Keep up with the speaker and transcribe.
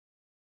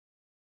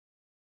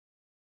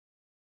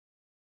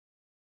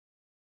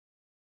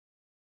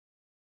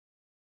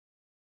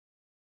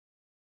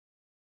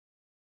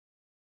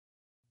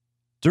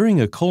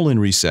During a colon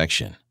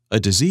resection, a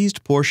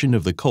diseased portion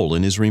of the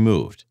colon is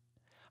removed.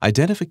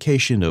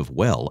 Identification of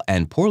well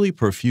and poorly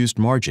perfused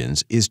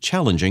margins is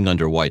challenging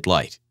under white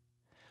light.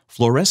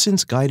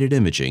 Fluorescence-guided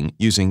imaging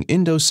using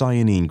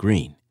indocyanine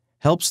green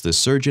helps the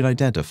surgeon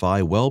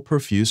identify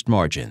well-perfused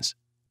margins.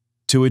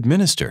 To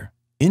administer,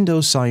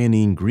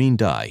 indocyanine green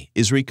dye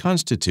is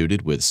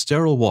reconstituted with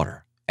sterile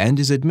water and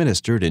is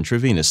administered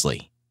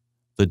intravenously.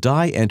 The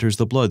dye enters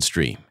the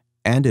bloodstream,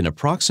 and in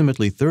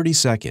approximately 30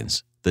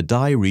 seconds, the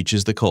dye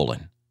reaches the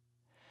colon.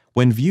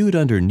 When viewed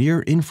under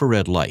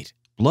near-infrared light,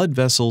 blood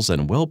vessels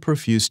and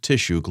well-perfused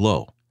tissue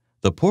glow.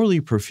 The poorly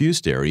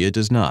perfused area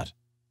does not.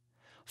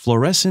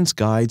 Fluorescence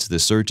guides the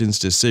surgeon's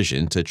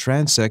decision to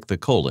transect the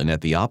colon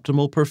at the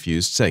optimal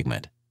perfused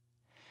segment.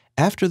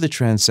 After the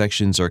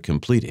transections are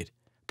completed,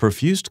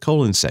 perfused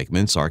colon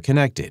segments are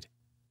connected.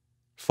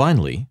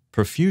 Finally,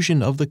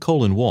 perfusion of the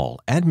colon wall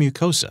and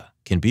mucosa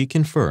can be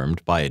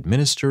confirmed by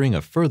administering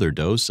a further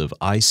dose of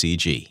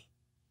ICG.